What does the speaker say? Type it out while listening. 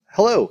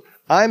Hello,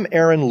 I'm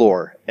Aaron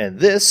Lohr, and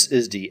this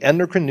is the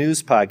Endocrine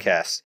News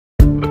Podcast.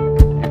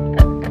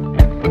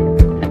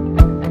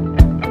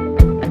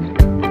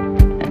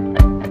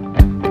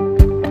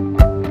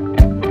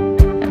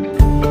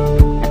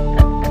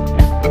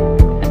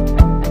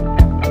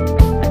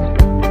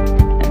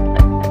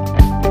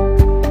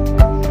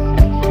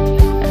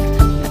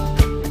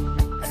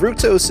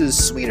 Fructose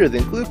is sweeter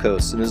than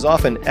glucose and is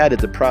often added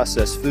to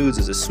processed foods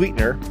as a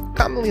sweetener,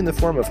 commonly in the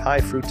form of high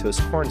fructose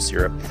corn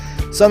syrup.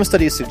 Some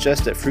studies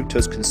suggest that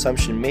fructose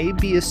consumption may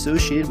be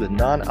associated with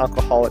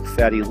non-alcoholic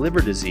fatty liver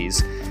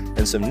disease,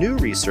 and some new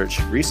research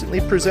recently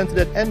presented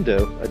at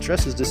Endo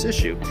addresses this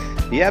issue.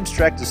 The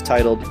abstract is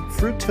titled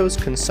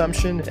Fructose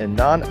Consumption and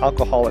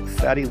Non-Alcoholic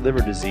Fatty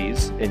Liver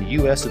Disease in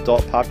U.S.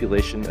 Adult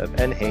Population of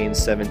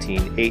NHANES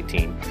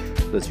 1718.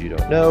 For those of you who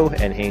don't know,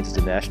 NHANES is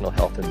the National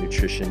Health and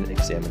Nutrition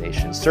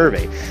Examination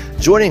Survey.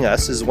 Joining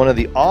us is one of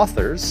the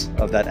authors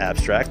of that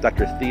abstract,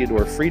 Dr.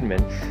 Theodore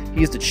Friedman.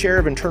 He is the chair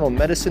of internal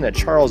medicine at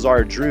Charles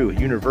R. Drew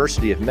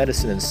University of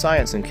Medicine and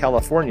Science in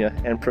California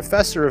and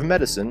professor of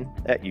medicine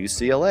at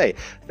UCLA.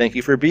 Thank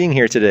you for being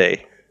here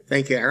today.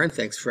 Thank you, Aaron.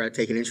 Thanks for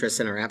taking interest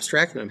in our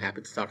abstract, and I'm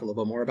happy to talk a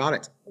little bit more about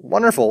it.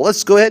 Wonderful.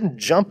 Let's go ahead and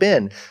jump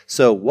in.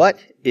 So what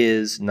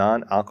is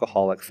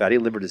non-alcoholic fatty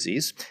liver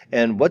disease,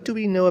 and what do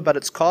we know about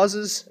its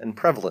causes and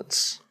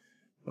prevalence?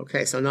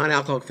 Okay, so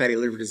non-alcoholic fatty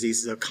liver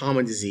disease is a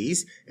common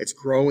disease. It's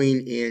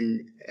growing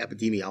in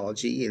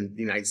epidemiology in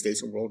the United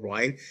States and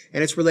worldwide,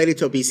 and it's related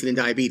to obesity and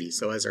diabetes.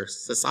 So as our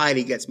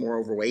society gets more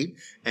overweight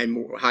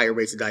and higher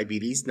rates of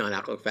diabetes,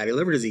 non-alcoholic fatty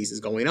liver disease is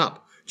going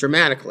up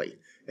dramatically.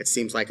 It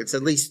seems like it's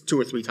at least 2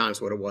 or 3 times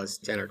what it was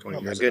 10 or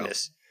 20 years ago. Oh, my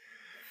goodness.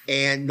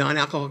 And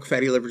non-alcoholic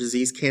fatty liver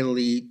disease can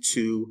lead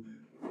to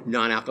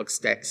non-alcoholic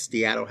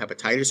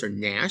steatohepatitis or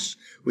NASH,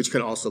 which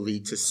can also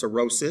lead to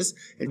cirrhosis.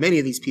 And many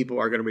of these people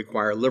are going to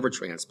require a liver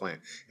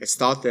transplant. It's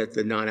thought that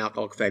the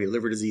non-alcoholic fatty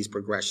liver disease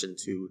progression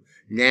to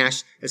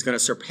NASH is going to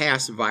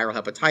surpass viral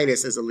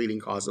hepatitis as a leading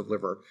cause of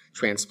liver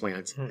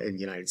transplant in the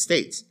United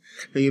States.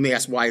 Now you may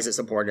ask, why is this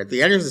important? At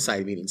the Endocrine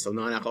Society meeting, so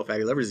non-alcoholic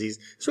fatty liver disease,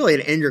 it's really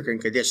an endocrine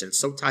condition. It's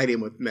so tied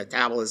in with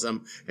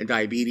metabolism and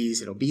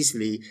diabetes and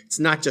obesity. It's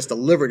not just a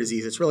liver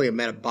disease, it's really a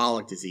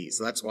metabolic disease.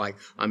 So that's why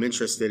I'm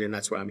interested, and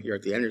that's why I'm here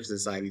at the Endocrine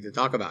Society to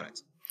talk about it.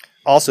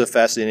 Also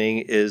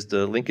fascinating is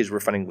the linkage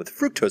we're finding with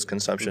fructose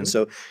consumption.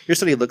 So your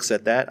study looks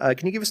at that.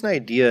 Can you give us an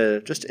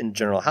idea, just in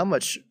general, how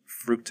much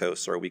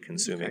fructose are we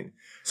consuming? Okay.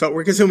 So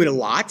we're consuming a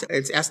lot.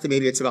 It's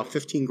estimated it's about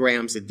 15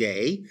 grams a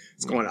day.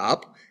 It's going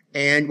up.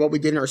 And what we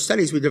did in our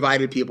studies, we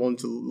divided people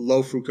into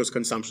low fructose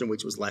consumption,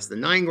 which was less than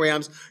 9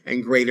 grams,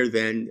 and greater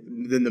than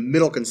the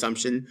middle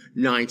consumption,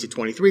 9 to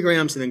 23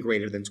 grams, and then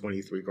greater than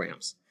 23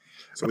 grams.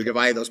 So we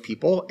divided those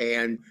people,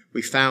 and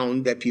we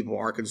found that people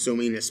are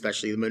consuming,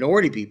 especially the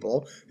minority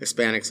people,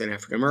 Hispanics and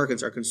African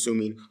Americans, are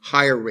consuming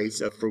higher rates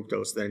of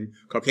fructose than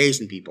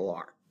Caucasian people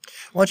are.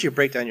 Why don't you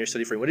break down your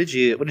study for me? What did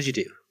you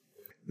do?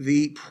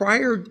 The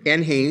prior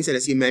NHANES, and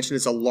as you mentioned,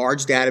 it's a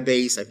large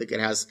database. I think it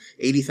has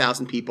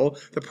 80,000 people.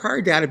 The prior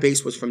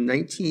database was from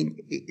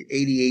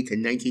 1988 to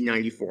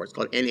 1994. It's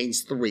called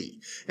NHANES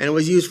 3. And it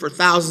was used for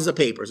thousands of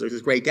papers. It was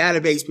this great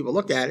database. People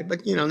looked at it.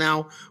 But,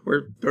 now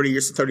we're 30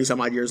 some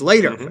odd years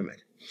later from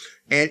it.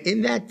 And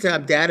in that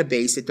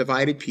database, it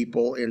divided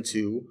people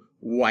into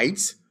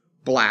whites,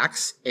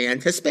 blacks,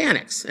 and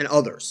Hispanics, and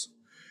others.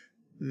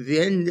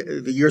 Then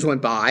the years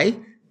went by.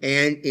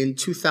 And in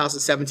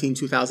 2017,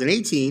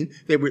 2018,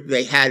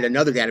 they had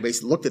another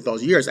database that looked at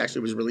those years. Actually,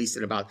 it was released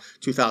in about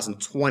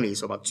 2020,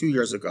 so about 2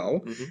 years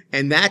ago.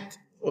 And that,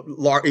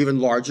 even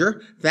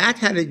larger, that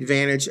had an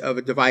advantage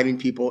of dividing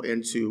people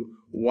into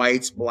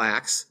whites,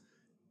 blacks,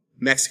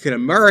 Mexican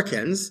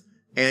Americans,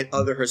 and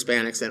other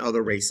Hispanics and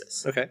other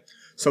races. Okay.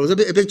 So it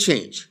was a big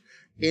change.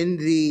 In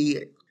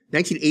the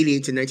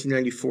 1988 to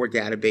 1994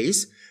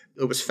 database,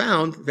 it was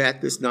found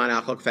that this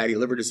non-alcoholic fatty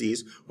liver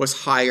disease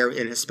was higher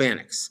in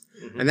Hispanics.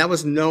 And that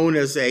was known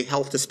as a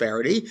health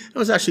disparity. It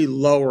was actually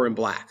lower in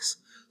blacks.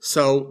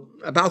 So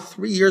about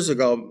 3 years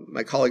ago,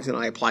 my colleagues and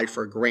I applied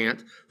for a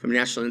grant from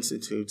National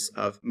Institutes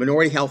of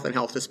Minority Health and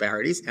Health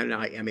Disparities,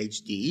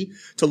 NIMHD,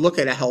 to look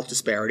at a health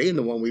disparity. And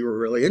the one we were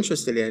really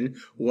interested in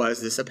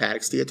was this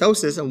hepatic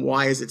steatosis, and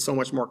why is it so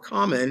much more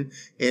common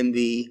in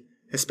the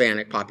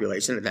Hispanic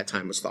population, at that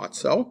time was thought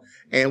so,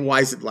 and why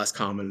is it less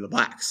common in the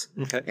blacks?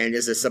 Okay. And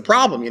is this a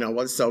problem?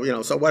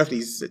 So what if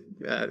these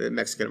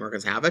Mexican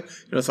Americans have it?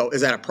 So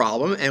is that a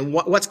problem? And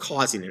what's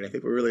causing it? I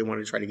think we really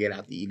want to try to get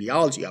at the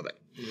etiology of it.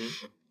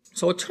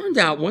 So it turned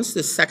out once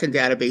the second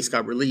database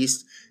got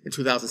released in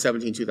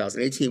 2017,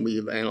 2018, we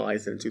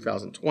analyzed it in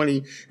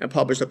 2020 and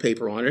published a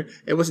paper on it.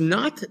 It was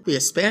not the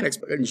Hispanics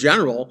in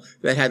general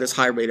that had this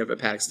high rate of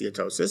hepatic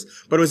steatosis,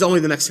 but it was only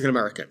the Mexican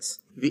Americans.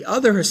 The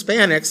other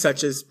Hispanics,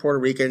 such as Puerto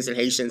Ricans and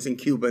Haitians and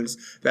Cubans,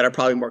 that are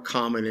probably more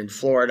common in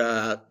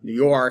Florida, New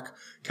York,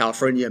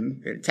 California,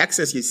 and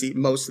Texas, you see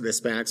most of the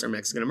Hispanics are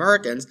Mexican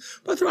Americans.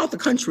 But throughout the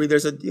country,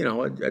 there's a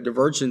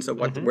divergence of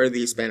where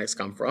the Hispanics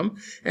come from.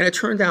 And it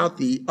turned out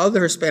the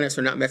other Hispanics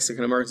who are not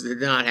Mexican Americans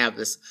did not have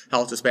this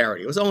health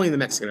disparity. It was only the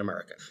Mexican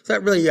American. So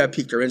that really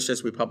piqued our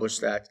interest. We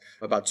published that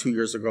about 2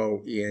 years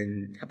ago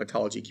in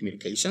Hepatology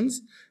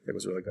Communications. It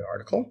was a really good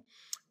article.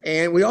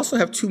 And we also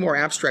have 2 more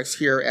abstracts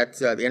here at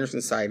the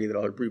Anderson Society that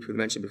I'll briefly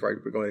mention before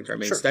we go into our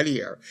main study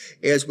here,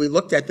 is we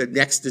looked at the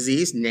next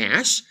disease,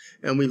 NASH,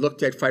 and we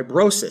looked at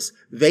fibrosis.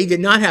 They did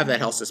not have that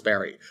health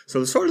disparity.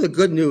 So sort of the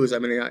good news, I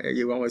mean,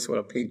 you always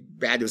want to paint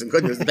bad news and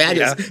good news. The bad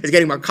news is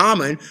getting more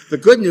common. The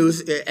good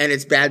news, and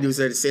it's bad news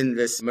that it's in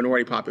this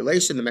minority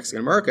population, the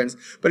Mexican Americans,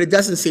 but it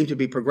doesn't seem to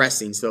be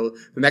progressing. So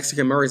the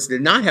Mexican Americans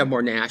did not have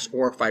more NASH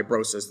or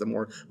fibrosis, the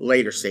more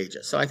later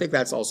stages. So I think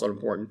that's also an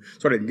important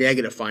sort of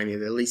negative finding,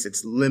 that at least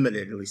it's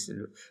limited, at least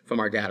from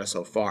our data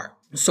so far.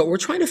 So we're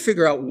trying to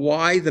figure out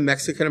why the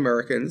Mexican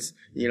Americans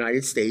in the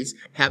United States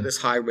have this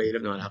high rate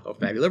of non-alcoholic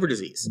fatty liver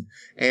disease.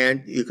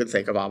 And you can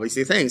think of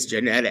obviously things,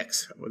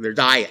 genetics, their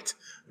diet,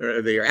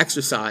 their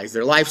exercise,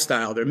 their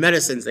lifestyle, their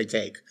medicines they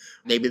take.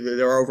 Maybe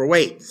they're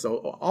overweight. So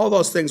all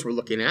those things we're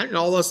looking at, and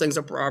all those things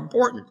are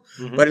important.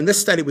 But in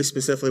this study, we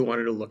specifically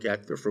wanted to look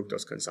at their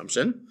fructose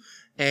consumption.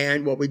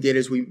 And what we did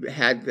is we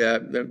had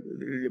the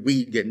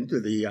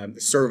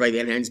survey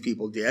that NHANES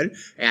people did,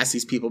 asked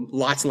these people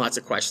lots and lots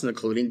of questions,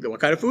 including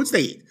what kind of foods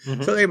they eat.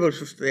 So they were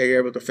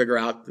able to figure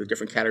out the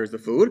different categories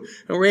of food,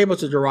 and we're able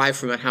to derive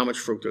from it how much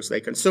fructose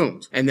they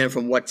consumed, and then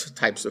from what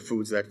types of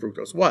foods that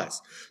fructose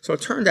was. So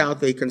it turned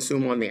out they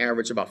consume on the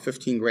average about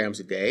 15 grams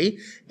a day.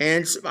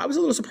 And I was a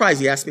little surprised.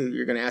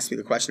 You're going to ask me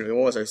the question,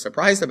 what was I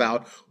surprised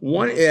about?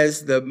 One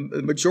is the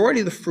majority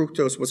of the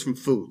fructose was from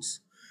foods,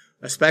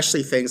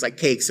 especially things like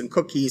cakes and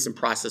cookies and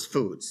processed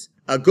foods.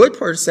 A good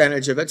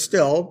percentage of it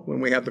still,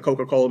 when we have the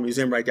Coca-Cola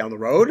Museum right down the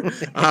road,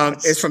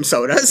 is from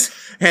sodas.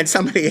 And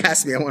somebody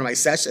asked me on one of my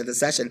session,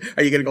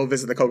 are you going to go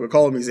visit the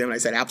Coca-Cola Museum? And I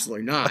said,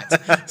 absolutely not.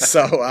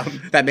 So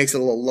that makes it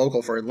a little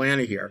local for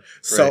Atlanta here.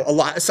 So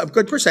some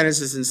good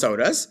percentages in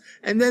sodas.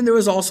 And then there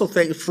was also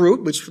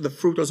fruit, which the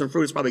fructose in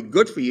fruit is probably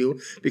good for you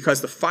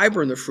because the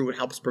fiber in the fruit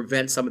helps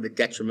prevent some of the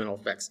detrimental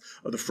effects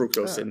of the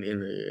fructose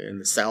in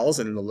the cells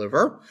and in the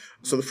liver.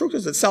 So the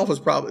fructose itself is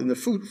probably, in the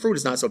fruit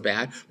is not so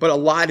bad, but a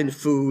lot in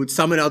food,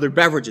 some in other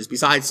beverages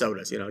besides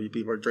sodas. You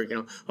people are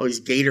drinking all these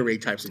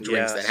Gatorade types of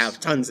drinks that have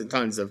tons and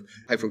tons of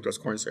high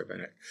fructose corn syrup in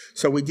it.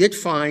 So we did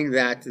find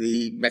that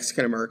the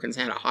Mexican Americans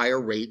had a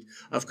higher rate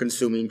of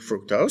consuming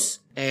fructose,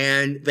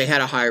 and they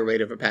had a higher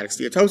rate of hepatic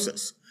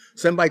steatosis.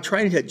 So then by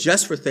trying to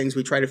adjust for things,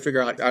 we try to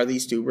figure out, are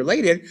these two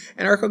related?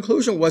 And our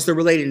conclusion was they're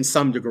related in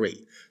some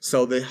degree.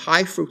 So the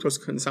high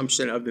fructose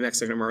consumption of the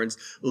Mexican Americans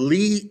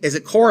is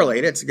it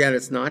correlated?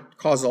 It's not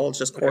causal, it's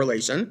just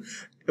correlation.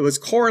 It was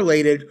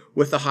correlated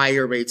with the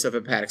higher rates of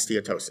hepatic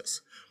steatosis.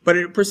 But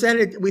it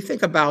presented, we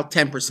think about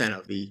 10%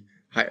 of the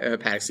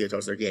hepatic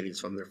steatosis they're getting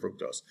from their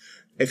fructose.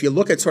 If you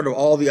look at sort of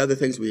all the other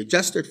things we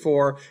adjusted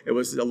for, it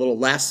was a little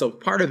less. So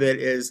part of it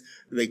is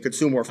they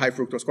consume more of high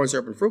fructose corn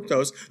syrup and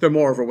fructose. They're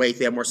more overweight.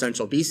 They have more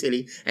central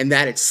obesity. And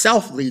that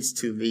itself leads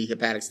to the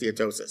hepatic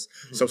steatosis.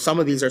 So some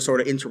of these are sort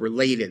of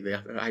interrelated.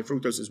 The high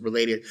fructose is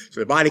related to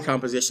the body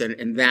composition.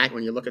 And that,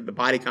 when you look at the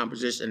body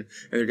composition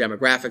and their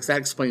demographics, that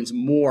explains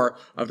more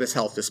of this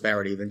health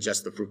disparity than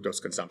just the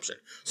fructose consumption.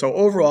 So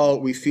overall,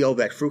 we feel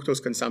that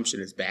fructose consumption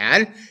is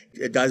bad.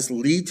 It does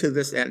lead to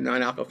this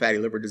non-alcoholic fatty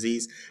liver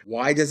disease.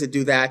 Why does it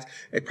do that?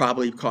 It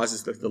probably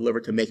causes the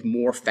liver to make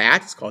more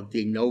fat. It's called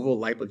de novo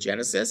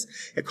lipogenesis.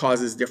 It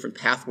causes different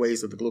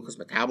pathways of the glucose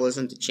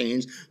metabolism to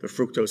change. The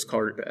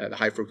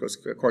high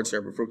fructose corn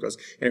syrup and fructose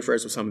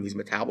interferes with some of these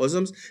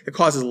metabolisms. It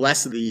causes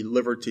less of the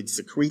liver to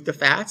secrete the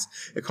fats.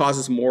 It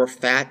causes more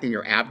fat in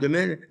your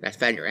abdomen. That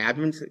fat in your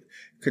abdomen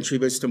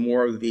contributes to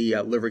more of the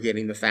liver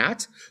getting the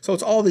fat. So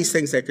it's all these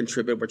things that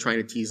contribute. We're trying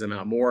to tease them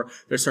out more.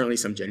 There's certainly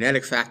some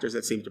genetic factors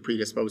that seem to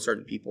predispose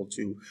certain people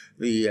to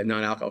the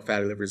non-alcoholic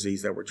fatty liver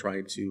disease that we're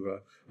trying to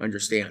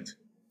understand.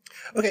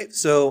 Okay,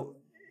 so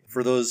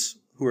for those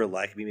who are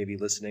like me, maybe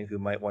listening, who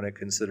might want to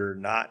consider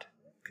not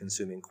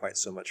consuming quite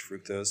so much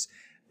fructose,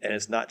 and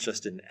it's not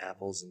just in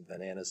apples and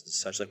bananas and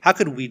such, like, how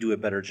could we do a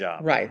better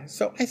job? Right.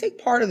 So I think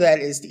part of that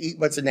is to eat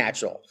what's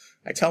natural.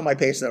 I tell my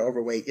patients that are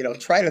overweight,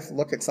 try to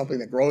look at something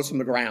that grows from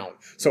the ground.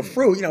 So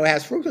fruit, it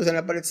has fructose in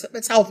it, but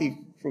it's healthy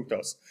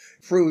fructose.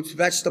 Fruits,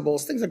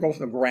 vegetables, things that grow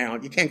from the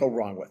ground, you can't go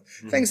wrong with.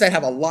 Things that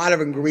have a lot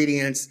of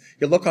ingredients,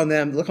 you look on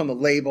them, look on the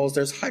labels,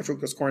 there's high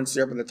fructose corn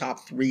syrup in the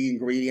top 3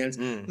 ingredients.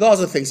 Those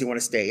are the things you want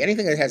to stay.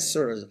 Anything that has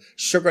sort of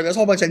sugar, there's a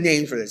whole bunch of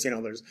names for this.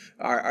 There's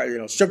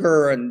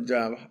sugar and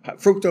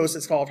fructose,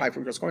 it's called high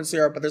fructose corn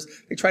syrup, but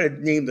they try to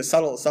name the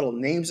subtle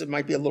names that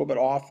might be a little bit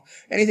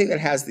off. Anything that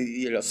has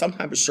some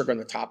type of sugar in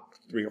the top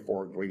 3 or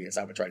 4 ingredients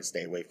I would try to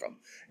stay away from.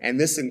 And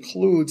this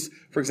includes,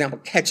 for example,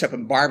 ketchup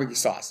and barbecue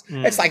sauce.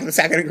 It's like the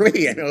second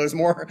ingredient. There's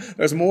more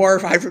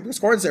high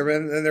fructose corn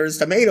syrup than there's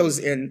tomatoes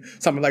in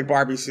something like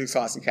barbecue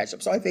sauce and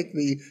ketchup. So I think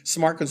the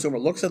smart consumer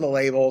looks at the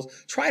labels,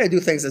 try to do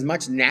things as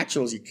much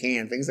natural as you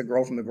can, things that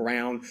grow from the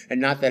ground and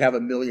not that have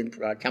a million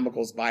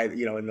chemicals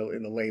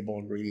in the label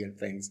ingredient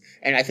things.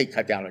 And I think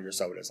cut down on your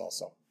sodas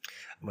also.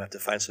 I'm going to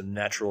have to find some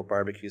natural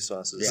barbecue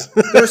sauces.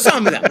 Yeah. There's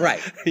some of them, right.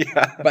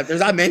 Yeah. But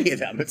there's not many of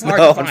them. It's hard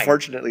to find.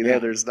 Unfortunately,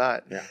 there's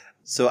not. Yeah.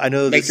 So I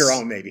know Make your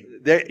own, maybe.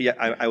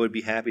 I would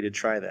be happy to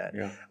try that.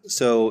 Yeah.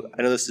 So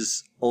I know this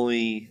is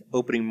only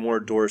opening more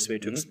doors for me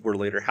to explore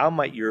later. How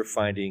might your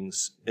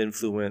findings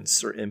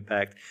influence or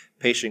impact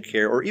patient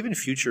care or even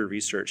future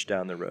research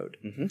down the road?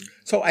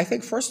 So I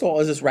think, first of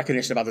all, is this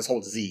recognition about this whole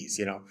disease.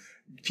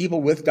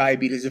 People with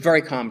diabetes, it's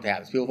very common to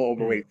have this. People with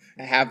overweight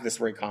have this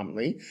very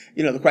commonly.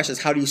 The question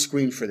is, how do you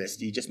screen for this?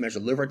 Do you just measure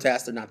liver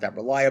tests? They're not that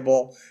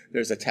reliable.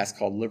 There's a test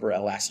called liver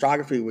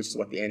elastography, which is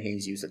what the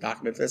NHANES use to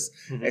document this.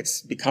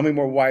 It's becoming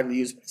more widely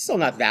used, but still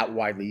not that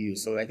widely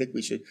used. So I think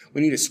we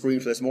need to screen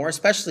for this more,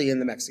 especially in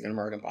the Mexican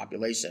American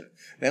population.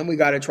 Then we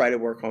got to try to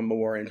work on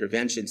more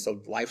interventions.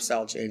 So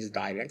lifestyle changes,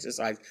 diet,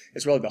 exercise,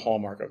 it's really the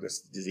hallmark of this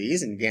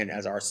disease. And again,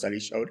 as our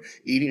study showed,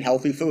 eating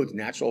healthy foods,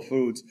 natural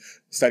foods.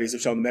 Studies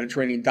have shown the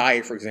Mediterranean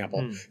diet, for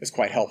example, is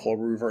quite helpful in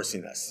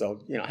reversing this.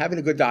 So, having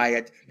a good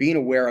diet, being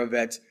aware of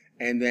it,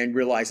 and then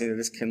realizing that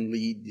this can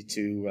lead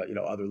to,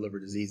 other liver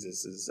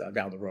diseases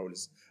down the road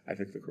is, I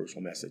think, the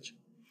crucial message.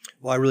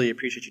 Well, I really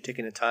appreciate you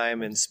taking the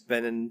time and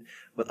spending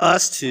with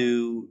us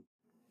to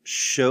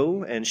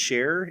show and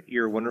share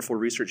your wonderful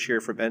research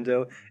here from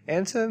Endo,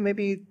 and to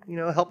maybe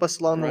help us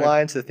along the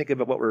line to think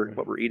about what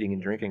we're eating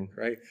and drinking.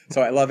 Right.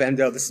 So I love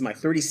Endo. This is my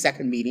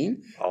 32nd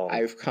meeting. Oh.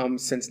 I've come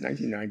since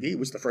 1990,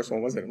 which the first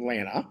one was in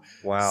Atlanta.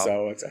 Wow.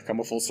 So I've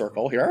come a full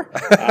circle here,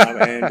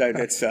 and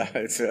it's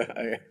with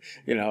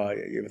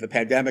the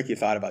pandemic, you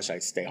thought about should I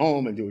stay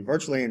home and do it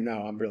virtually, and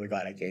no, I'm really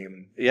glad I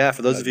came. Yeah,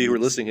 for those of you who are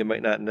listening who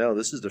might not know,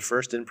 this is the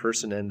first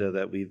in-person Endo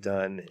that we've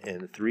done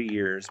in 3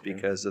 years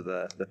because of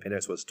the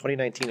pandemic. So it was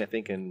 2019. I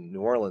think in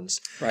New Orleans.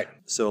 Right.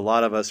 So a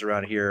lot of us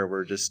around here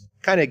were just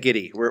kind of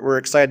giddy. We're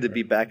excited to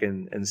be back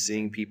and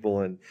seeing people,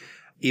 and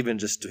even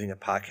just doing a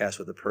podcast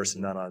with a person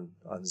not on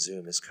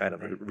Zoom is kind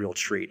of a real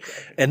treat.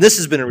 And this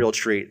has been a real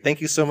treat. Thank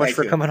you so much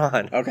for coming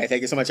on. Okay.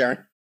 Thank you so much,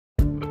 Aaron.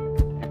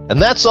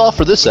 And that's all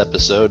for this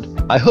episode.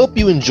 I hope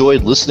you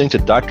enjoyed listening to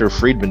Dr.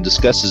 Friedman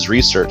discuss his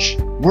research.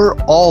 We're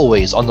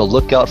always on the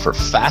lookout for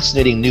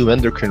fascinating new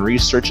endocrine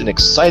research and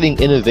exciting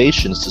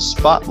innovations to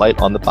spotlight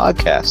on the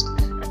podcast.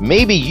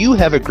 Maybe you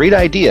have a great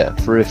idea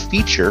for a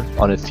feature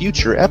on a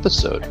future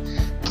episode.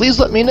 Please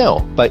let me know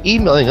by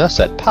emailing us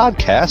at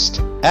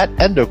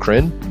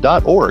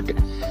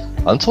podcast@endocrine.org.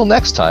 Until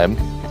next time,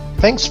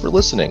 thanks for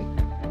listening.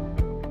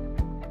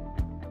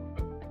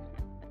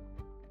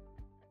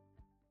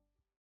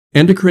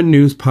 Endocrine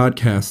News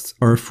podcasts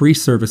are a free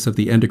service of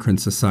the Endocrine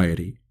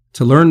Society.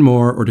 To learn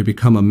more or to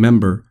become a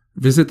member,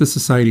 visit the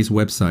Society's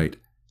website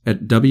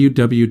at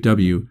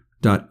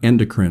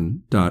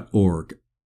www.endocrine.org.